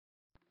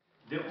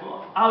The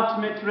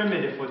ultimate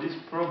remedy for this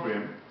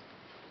problem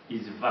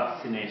is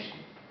vaccination.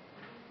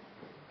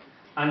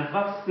 And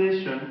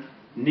vaccination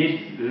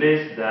needs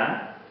less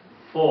than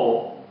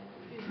 4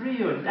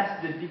 trillion.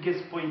 That's the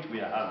biggest point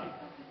we are having.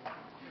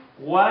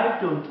 Why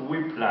don't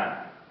we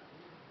plan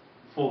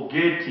for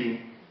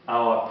getting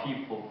our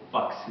people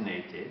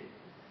vaccinated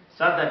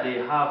so that they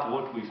have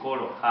what we call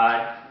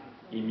herd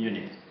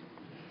immunity?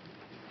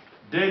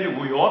 Then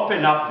we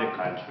open up the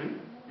country,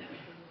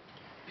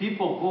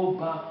 people go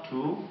back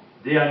to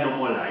their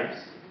normal lives,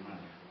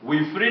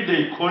 we free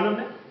the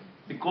economy,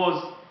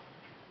 because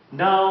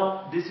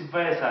now this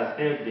virus has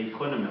held the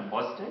economy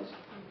hostage.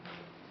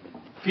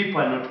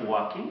 People are not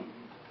working,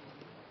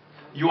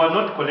 you are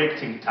not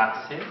collecting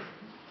taxes,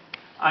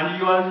 and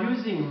you are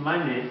using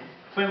money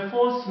for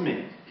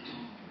enforcement.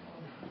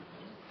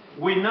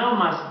 We now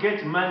must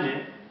get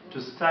money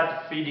to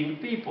start feeding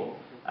people.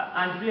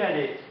 And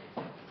really,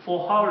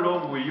 for how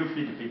long will you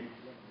feed people?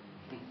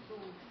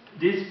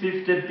 This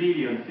 50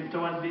 billion,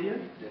 51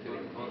 billion?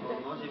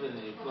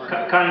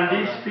 Can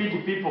this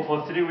feed people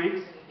for 3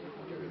 weeks?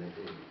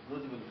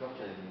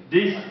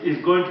 This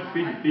is going to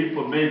feed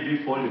people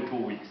maybe for only 2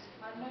 weeks.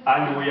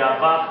 And we are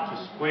back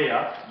to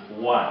square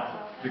one.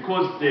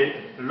 Because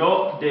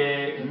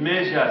the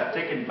measures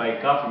taken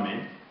by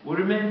government will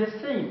remain the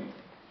same.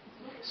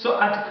 So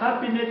at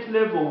cabinet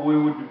level,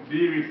 we would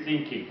be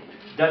rethinking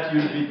that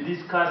you'll be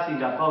discussing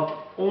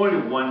about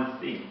only one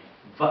thing,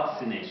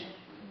 vaccination.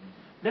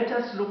 Let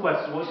us look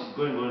at what's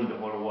going on in the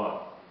whole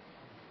world.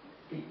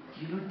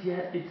 You know,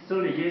 it's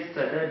only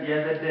yesterday,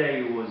 the other day,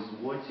 I was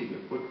watching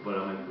a football.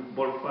 I'm a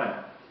football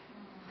fan.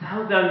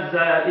 Thousands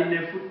are in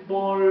a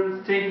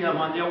football stadium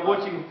and they're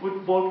watching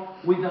football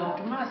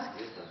without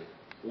masks.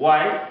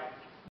 Why?